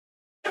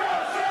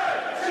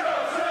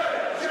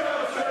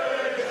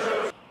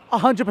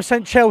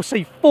100%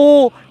 Chelsea,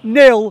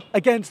 4-0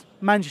 against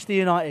Manchester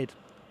United.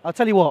 I'll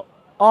tell you what,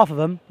 half of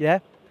them, yeah,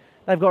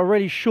 they've got a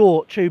really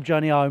short tube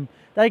journey home.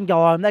 They can go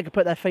home, they can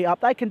put their feet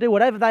up, they can do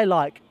whatever they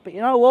like. But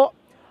you know what?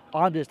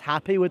 I'm just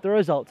happy with the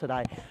result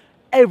today.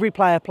 Every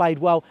player played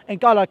well.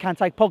 N'Golo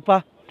Kante,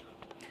 Pogba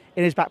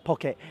in his back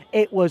pocket.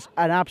 It was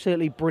an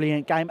absolutely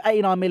brilliant game.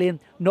 89 million,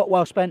 not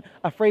well spent.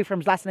 A free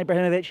from Zlatan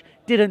Ibrahimovic.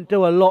 Didn't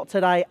do a lot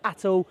today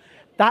at all.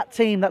 That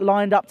team that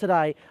lined up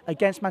today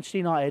against Manchester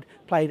United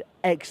played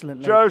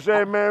excellently. Jose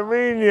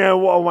Mourinho,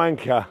 what a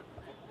wanker.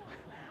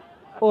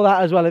 All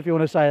that as well, if you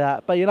want to say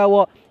that. But you know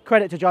what?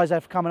 Credit to Jose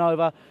for coming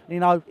over. You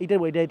know, he did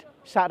what he did.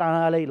 Sat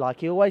down early, like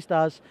he always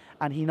does.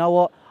 And you know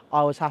what?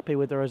 I was happy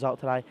with the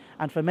result today.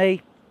 And for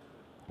me,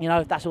 you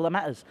know, that's all that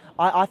matters.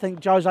 I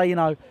think Jose, you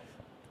know,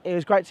 it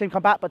was great to see him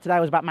come back, but today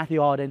was about Matthew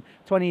Harding.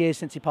 20 years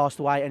since he passed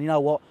away. And you know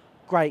what?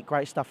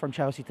 Great stuff from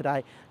Chelsea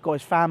today. Got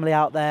his family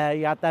out there.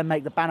 He had them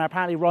make the banner.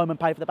 Apparently Roman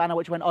paid for the banner,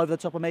 which went over the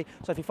top of me.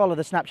 So if you follow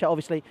the Snapchat,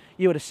 obviously,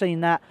 you would have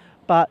seen that.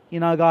 But, you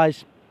know,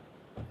 guys,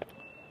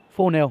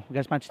 4-0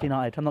 against Manchester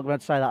United. I'm not going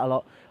to say that a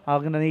lot.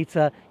 I'm going to need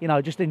to, you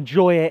know, just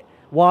enjoy it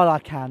while I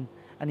can.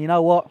 And you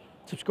know what?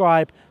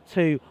 Subscribe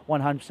to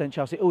 100%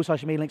 Chelsea. All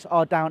social media links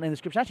are down in the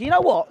description. Actually, you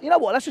know what?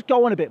 Let's just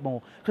go on a bit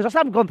more. Because I still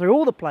haven't gone through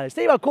all the players.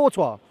 Thibaut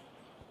Courtois,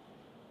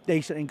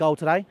 decent in goal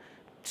today.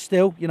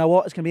 Still, you know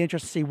what? It's going to be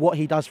interesting to see what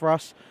he does for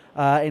us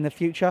in the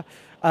future.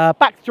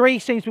 Back three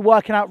seems to be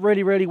working out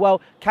really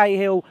well.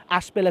 Cahill,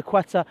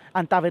 Aspilicueta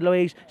and David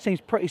Luiz seems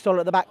pretty solid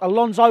at the back.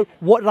 Alonso,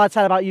 what did I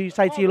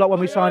say to you lot when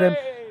we signed him?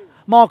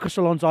 Marcus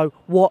Alonso,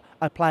 what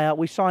a player.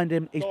 We signed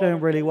him. He's doing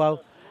really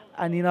well.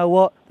 And you know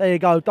what? There you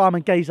go.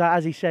 Diamond Gazer,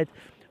 as he said.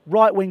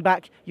 Right wing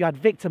back, you had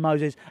Victor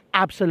Moses,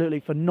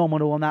 absolutely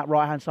phenomenal on that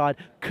right-hand side.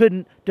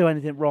 Couldn't do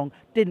anything wrong.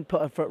 Didn't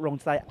put a foot wrong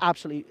today.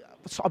 Absolutely.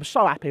 I'm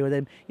so happy with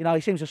him. You know,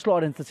 he seems to have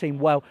slotted into the team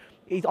well.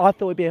 I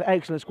thought he'd be an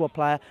excellent squad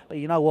player, but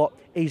you know what?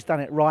 He's done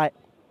it right.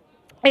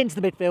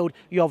 Into the midfield,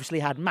 you obviously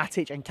had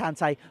Matic and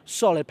Kante,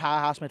 solid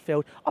powerhouse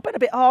midfield. I've been a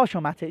bit harsh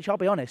on Matic, I'll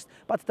be honest.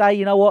 But today,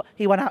 you know what?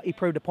 He went out, he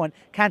proved a point.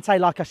 Kante,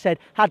 like I said,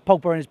 had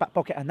Pogba in his back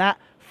pocket, and that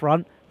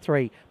front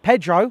three.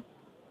 Pedro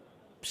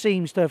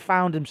seems to have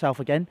found himself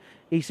again.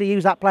 He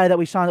was that player that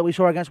we signed, that we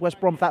saw against West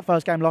Brom for that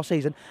first game last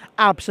season.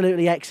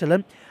 Absolutely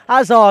excellent.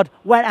 Hazard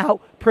went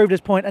out, proved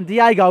his point, and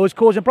Diego was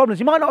causing problems.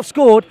 He might not have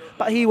scored,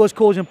 but he was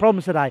causing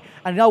problems today.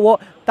 And you know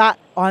what? That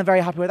I'm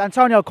very happy with.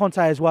 Antonio Conte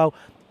as well.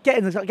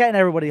 Getting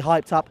everybody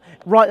hyped up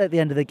right at the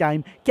end of the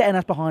game, getting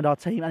us behind our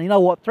team. And you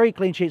know what? 3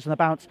 clean sheets on the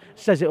bounce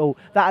says it all.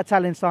 That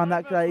Italian style,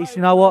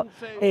 you know what?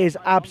 It is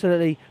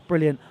absolutely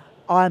brilliant.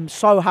 I'm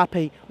so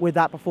happy with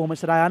that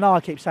performance today. I know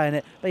I keep saying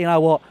it, but you know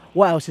what?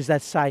 What else is there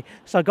to say?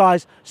 So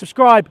guys,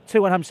 subscribe to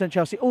 100%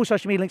 Chelsea. All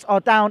social media links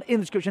are down in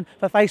the description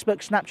for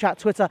Facebook, Snapchat,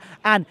 Twitter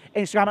and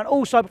Instagram. And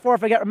also, before I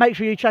forget, make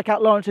sure you check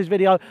out Lawrence's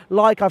video.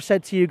 Like I've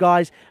said to you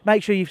guys,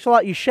 make sure you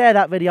share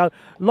that video,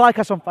 like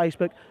us on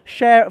Facebook,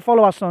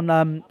 follow us on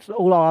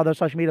all our other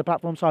social media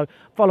platforms. So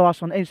follow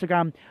us on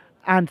Instagram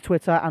and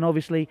Twitter, and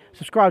obviously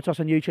subscribe to us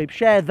on YouTube.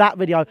 Share that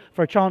video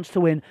for a chance to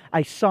win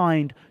a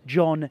signed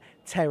John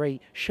Terry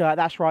shirt.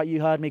 That's right,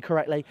 you heard me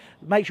correctly.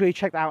 Make sure you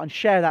check that out and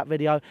share that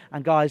video,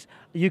 and guys,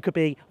 you could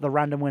be the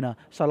random winner.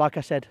 So like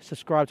I said,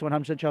 subscribe to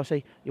 100%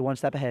 Chelsea. You're one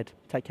step ahead.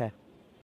 Take care.